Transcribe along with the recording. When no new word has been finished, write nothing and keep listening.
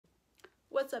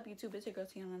What's up, YouTube? It's your girl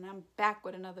Tiana, and I'm back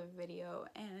with another video.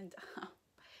 And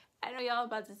I know y'all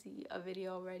about to see a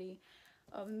video already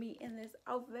of me in this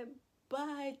outfit,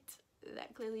 but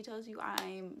that clearly tells you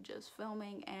I'm just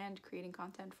filming and creating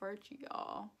content for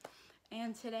y'all.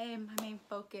 And today my main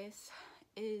focus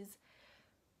is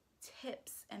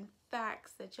tips and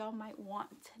facts that y'all might want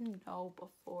to know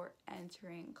before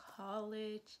entering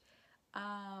college.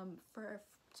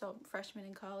 So freshmen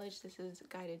in college, this is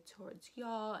guided towards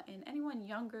y'all and anyone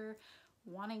younger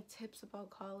wanting tips about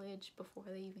college before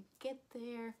they even get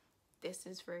there. This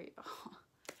is for y'all.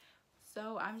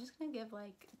 So I'm just gonna give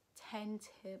like 10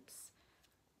 tips,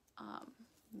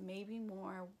 maybe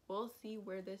more. We'll see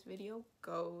where this video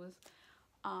goes,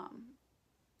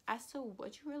 as to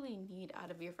what you really need out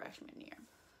of your freshman year.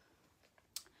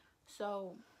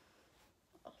 So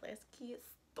let's get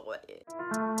started.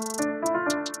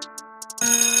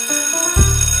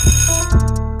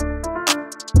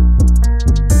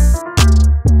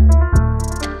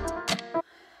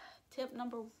 Tip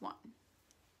number one.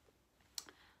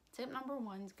 Tip number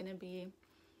one is gonna be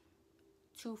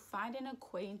to find an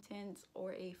acquaintance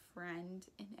or a friend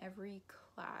in every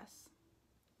class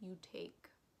you take.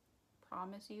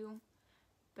 Promise you,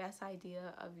 best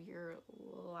idea of your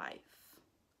life.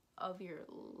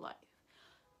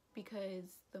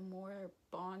 Because the more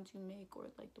bonds you make, or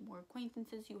like the more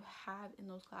acquaintances you have in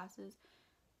those classes,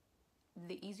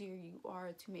 the easier you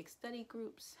are to make study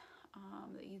groups,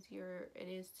 the easier it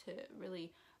is to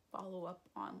really follow up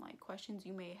on like questions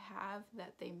you may have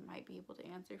that they might be able to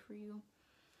answer for you.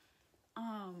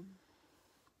 I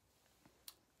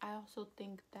also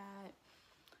think that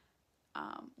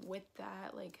with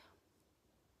that, like,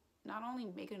 not only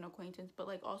make an acquaintance, but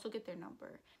like also get their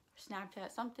number,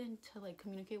 Snapchat, something to like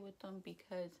communicate with them,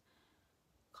 because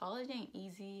college ain't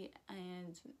easy,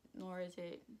 and nor is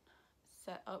it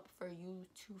set up for you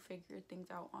to figure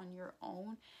things out on your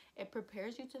own. It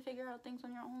prepares you to figure out things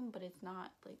on your own, but it's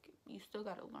not like, you still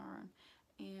got to learn,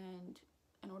 and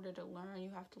in order to learn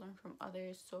you have to learn from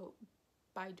others. So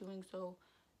by doing so,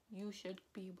 you should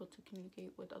be able to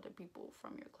communicate with other people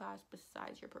from your class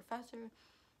besides your professor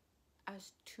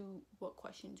as to what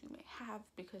questions you may have,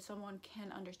 because someone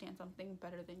can understand something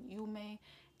better than you may,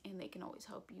 and they can always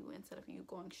help you instead of you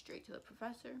going straight to the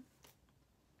professor.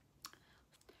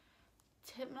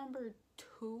 Tip number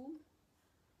two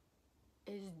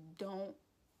is don't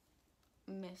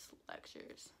miss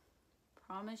lectures.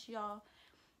 Promise y'all,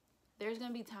 there's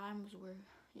gonna be times where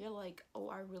you're like, oh,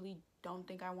 I really don't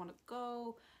think I want to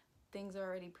go. Things are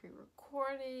already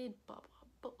pre-recorded, blah blah blah.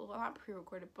 Well, not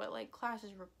pre-recorded, but like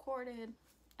classes recorded,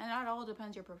 and that all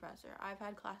depends your professor. I've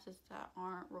had classes that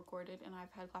aren't recorded, and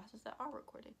I've had classes that are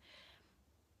recorded,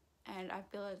 and I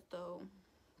feel as though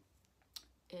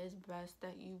it is best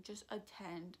that you just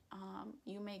attend.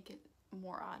 You may get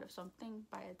more out of something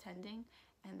by attending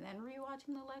and then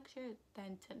rewatching the lecture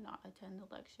than to not attend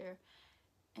the lecture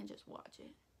and just watch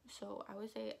it. So I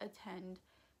would say attend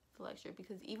the lecture,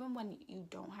 because even when you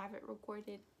don't have it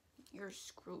recorded, you're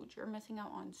screwed. You're missing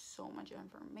out on so much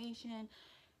information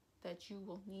that you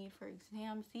will need for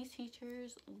exams. These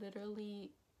teachers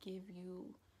literally give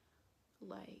you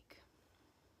like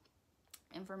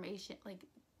information, like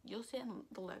you'll sit in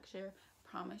the lecture,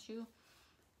 promise you,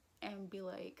 and be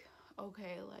like,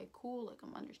 okay, like cool, like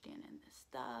I'm understanding this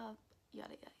stuff,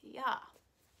 yada yada yada.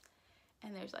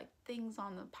 And there's like things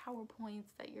on the PowerPoints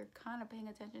that you're kind of paying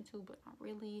attention to, but not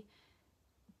really.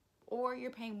 Or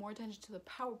you're paying more attention to the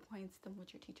PowerPoints than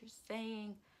what your teacher's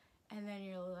saying. And then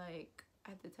you're like,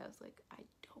 at the test, like, I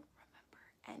don't remember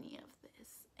any of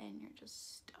this. And you're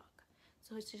just stuck.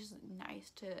 So it's just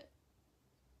nice to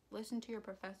listen to your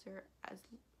professor as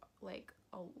like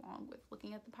along with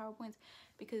looking at the PowerPoints,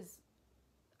 because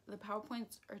the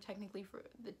PowerPoints are technically for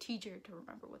the teacher to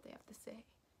remember what they have to say,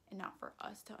 and not for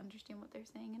us to understand what they're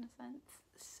saying, in a sense.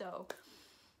 So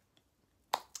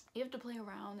you have to play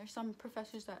around. There's some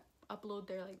professors that upload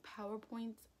their like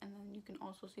PowerPoints, and then you can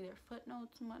also see their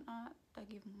footnotes and whatnot that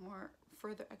give more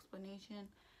further explanation,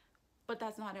 but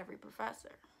that's not every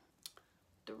professor.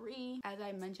 3, as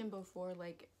I mentioned before,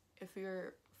 like if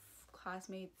your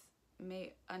classmates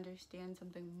may understand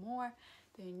something more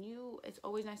than you, it's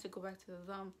always nice to go back to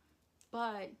them.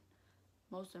 But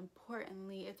most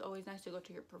importantly, it's always nice to go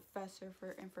to your professor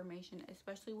for information,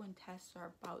 especially when tests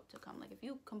are about to come. Like if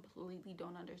you completely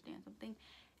don't understand something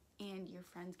and your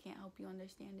friends can't help you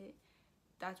understand it,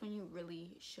 that's when you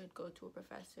really should go to a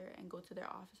professor and go to their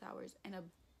office hours, and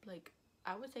like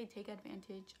I would say take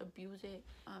advantage, abuse it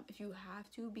if you have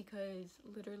to, because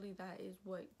literally that is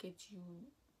what gets you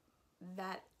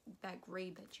that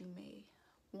grade that you may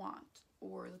want,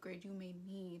 or the grade you may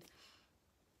need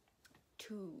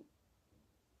to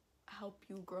help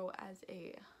you grow as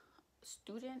a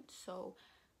student. So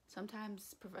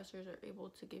sometimes professors are able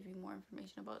to give you more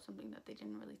information about something that they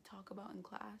didn't really talk about in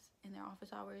class in their office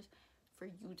hours for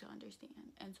you to understand.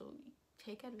 And so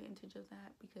take advantage of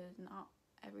that, because not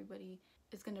everybody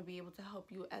is going to be able to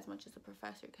help you as much as a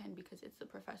professor can, because it's the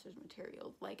professor's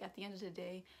material. Like, at the end of the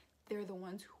day, they're the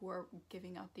ones who are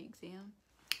giving out the exam.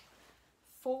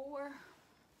 4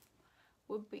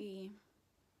 would be,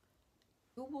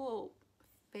 you will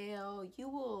fail, you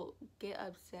will get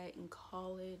upset in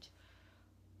college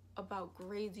about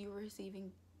grades you're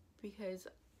receiving, because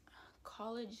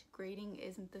college grading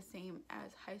isn't the same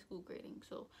as high school grading.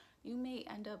 So you may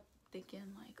end up thinking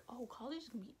like, oh, college is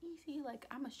gonna be easy, like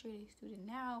I'm a straight A student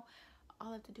now, all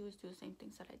I have to do is do the same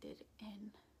things that I did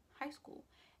in high school.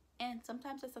 And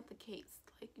sometimes that's not the case.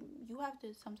 Like, you have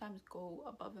to sometimes go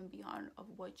above and beyond of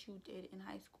what you did in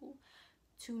high school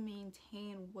to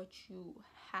maintain what you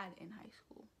had in high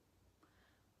school.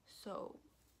 So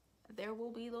there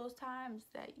will be those times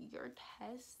that your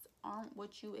tests aren't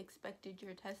what you expected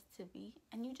your tests to be,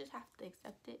 and you just have to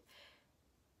accept it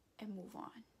and move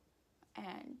on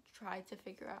and try to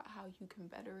figure out how you can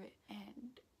better it,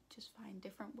 and just find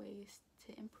different ways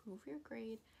to improve your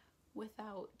grade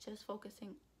without just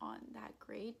focusing on that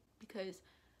grade. Because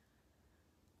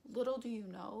little do you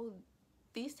know,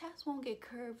 these tests won't get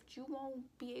curved. You won't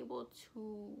be able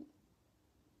to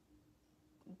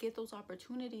get those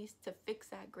opportunities to fix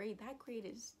that grade. That grade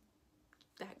is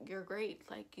your grade.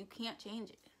 Like, you can't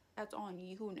change it. That's on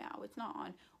you now. It's not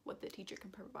on what the teacher can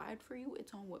provide for you.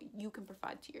 It's on what you can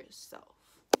provide to yourself.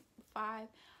 5,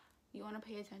 you want to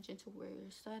pay attention to where you're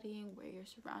studying, where you're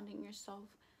surrounding yourself.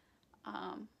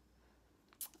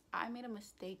 I made a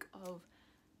mistake of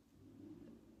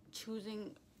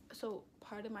choosing. So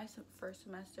part of my first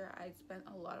semester, I spent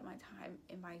a lot of my time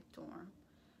in my dorm.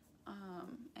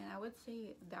 And I would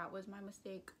say that was my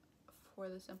mistake, for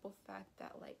the simple fact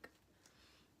that, like,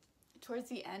 towards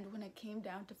the end, when it came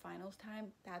down to finals time,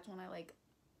 that's when I like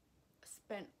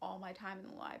spent all my time in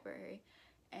the library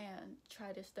and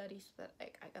try to study so that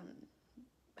like I can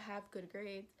have good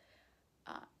grades.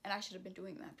 And I should have been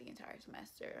doing that the entire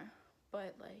semester.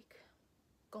 But like,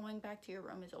 going back to your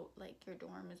room is like, your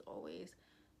dorm is always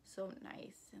so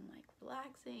nice and like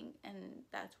relaxing, and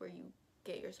that's where you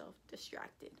get yourself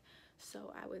distracted.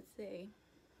 So I would say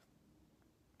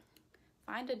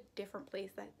find a different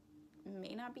place that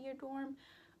may not be your dorm.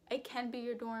 It can be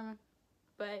your dorm,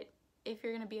 but if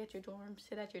you're gonna be at your dorm,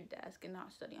 sit at your desk and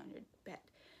not study on your bed.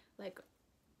 Like,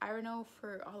 I know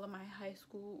for all of my high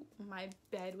school, my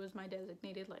bed was my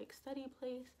designated like study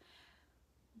place,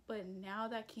 but now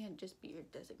that can't just be your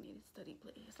designated study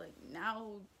place. Like,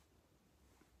 now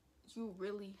you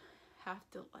really have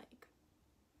to like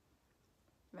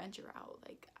venture out.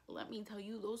 Like, let me tell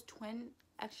you, those twin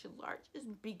extra larges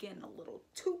be getting a little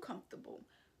too comfortable,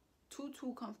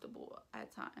 too comfortable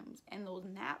at times, and those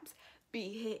naps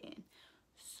be hitting.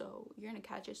 So you're gonna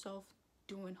catch yourself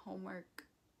doing homework,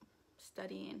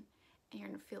 studying, and you're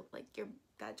gonna feel like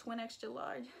that twin extra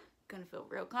large gonna feel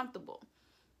real comfortable,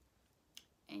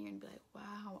 and you're gonna be like,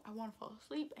 wow, I want to fall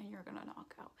asleep, and you're gonna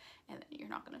knock out, and then you're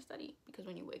not gonna study, because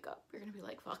when you wake up, you're gonna be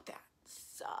like, fuck that.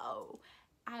 So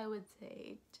I would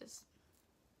say just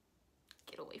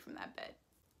get away from that bed,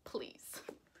 please.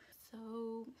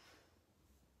 So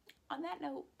on that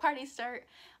note, parties start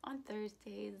on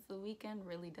Thursdays. The weekend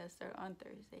really does start on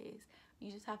Thursdays.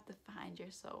 You just have to find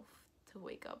yourself to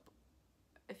wake up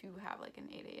if you have like an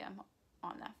 8 a.m.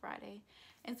 on that Friday.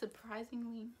 And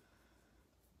surprisingly,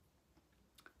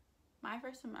 my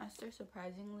first semester,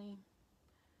 surprisingly,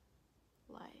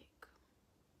 like,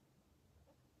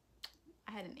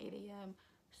 I had an 8 a.m.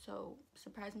 So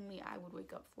surprisingly, I would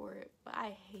wake up for it, but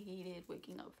I hated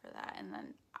waking up for that. And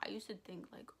then I used to think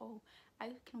like, oh,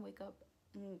 I can wake up.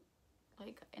 And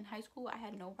like, in high school, I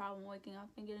had no problem waking up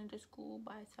and getting to school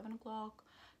by 7 o'clock.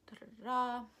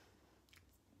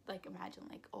 Like, imagine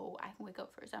like, oh, I can wake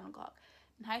up for 7 o'clock.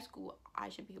 In high school, I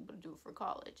should be able to do it for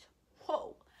college.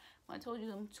 Whoa. When I told you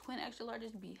them twin extra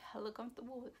larges be hella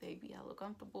comfortable, they be hella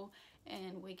comfortable,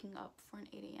 and waking up for an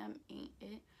 8 a.m. ain't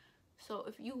it. So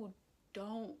if you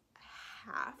don't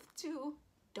have to,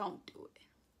 don't do it.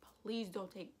 Please don't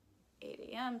take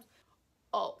 8 a.m.s.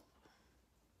 Oh,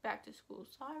 back to school,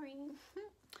 sorry.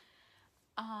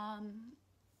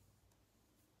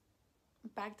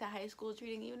 Back to high school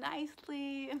treating you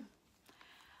nicely.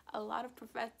 A lot of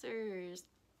professors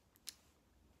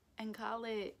in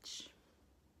college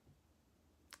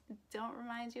don't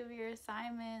remind you of your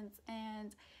assignments,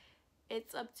 and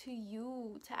it's up to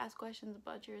you to ask questions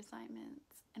about your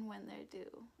assignments and when they're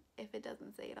due. if it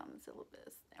doesn't say it on the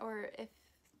syllabus, or if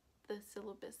the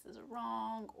syllabus is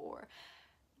wrong, or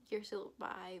your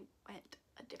syllabi went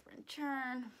a different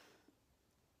turn.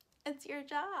 It's your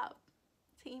job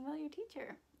to email your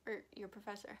teacher or your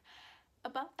professor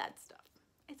about that stuff.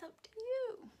 It's up to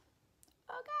you.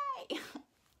 Okay.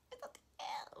 It's up to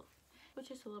you. Put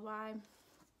your syllabi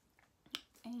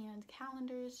and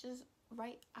calendars, just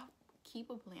write out, keep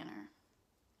a planner.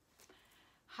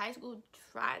 High school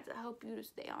tried to help you to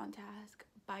stay on task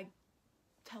by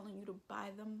telling you to buy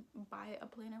a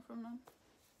planner from them.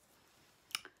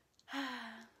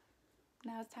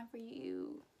 Now it's time for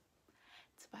you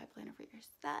to buy a planner for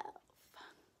yourself.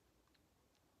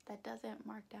 That doesn't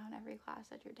mark down every class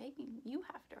that you're taking. You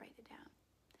have to write it down.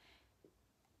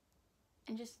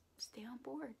 And just stay on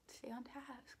board, stay on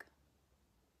task.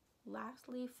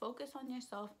 Lastly, focus on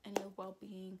yourself and your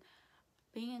well-being.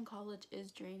 Being in college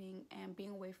is draining, and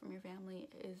being away from your family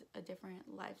is a different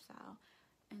lifestyle.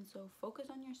 And so focus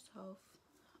on yourself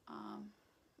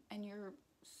and your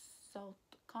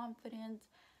self-confidence,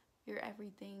 your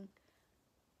everything,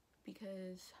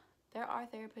 because there are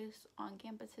therapists on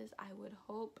campuses. I would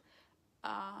hope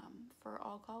for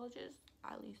all colleges,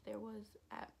 at least there was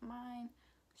at mine.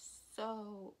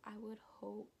 So I would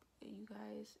hope you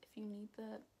guys, if you need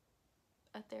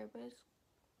a therapist,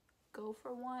 go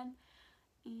for one.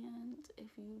 And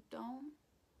if you don't,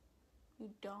 you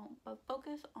don't. But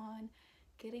focus on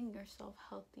getting yourself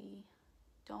healthy.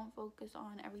 Don't focus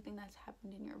on everything that's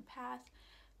happened in your past,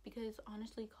 because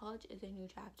honestly, college is a new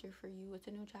chapter for you. It's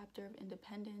a new chapter of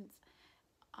independence,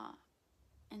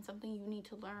 and something you need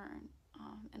to learn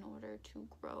in order to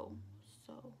grow.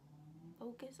 So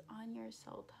focus on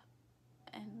yourself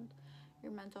and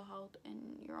your mental health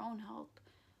and your own health.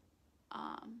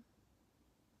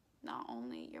 Not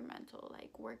only your mental,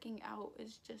 like working out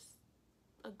is just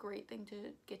a great thing to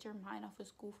get your mind off of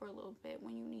school for a little bit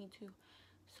when you need to.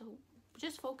 So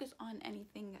just focus on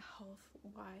anything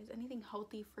health-wise, anything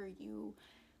healthy for you.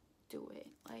 Do it.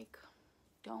 Like,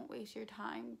 don't waste your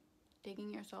time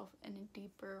digging yourself in a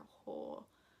deeper hole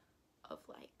of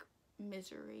like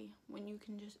misery when you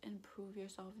can just improve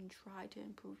yourself and try to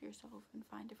improve yourself and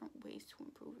find different ways to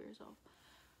improve yourself.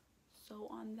 So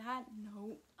on that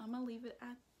note, I'm gonna leave it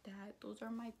at that. Those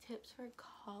are my tips for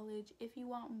college. If you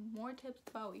want more tips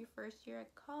about your first year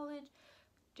at college,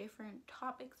 different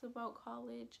topics about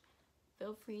college,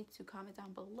 feel free to comment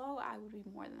down below. I would be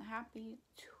more than happy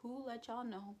to let y'all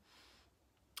know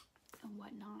and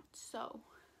whatnot. So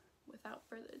without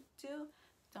further ado,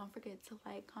 don't forget to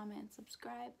like, comment,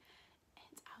 subscribe,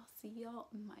 and I'll see y'all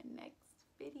in my next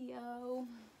video.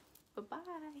 Bye-bye.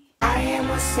 I am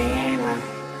a sinner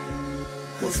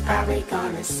who's probably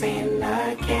gonna sin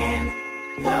again.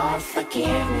 Lord,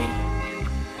 forgive me.